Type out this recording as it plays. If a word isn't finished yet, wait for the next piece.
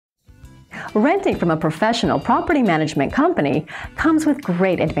Renting from a professional property management company comes with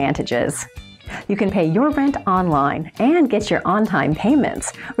great advantages. You can pay your rent online and get your on-time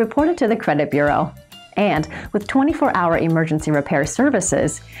payments reported to the credit bureau. And with 24-hour emergency repair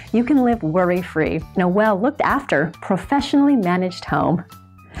services, you can live worry-free in a well-looked-after, professionally managed home.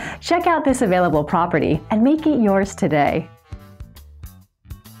 Check out this available property and make it yours today.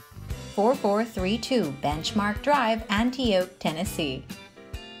 4432 Benchmark Drive, Antioch, Tennessee.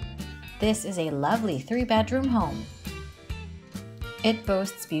 This is a lovely 3-bedroom home. It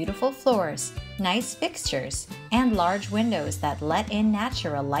boasts beautiful floors, nice fixtures, and large windows that let in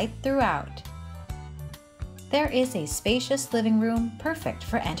natural light throughout. There is a spacious living room perfect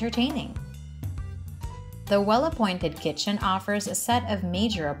for entertaining. The well-appointed kitchen offers a set of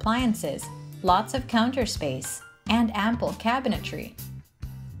major appliances, lots of counter space, and ample cabinetry.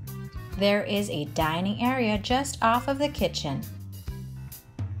 There is a dining area just off of the kitchen.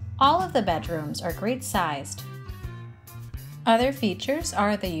 All of the bedrooms are great-sized. Other features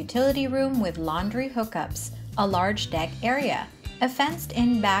are the utility room with laundry hookups, a large deck area, a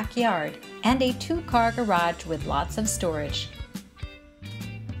fenced-in backyard, and a 2-car garage with lots of storage.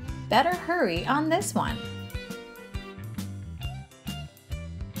 Better hurry on this one.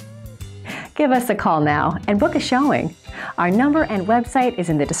 Give us a call now and book a showing. Our number and website is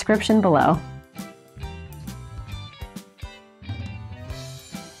in the description below.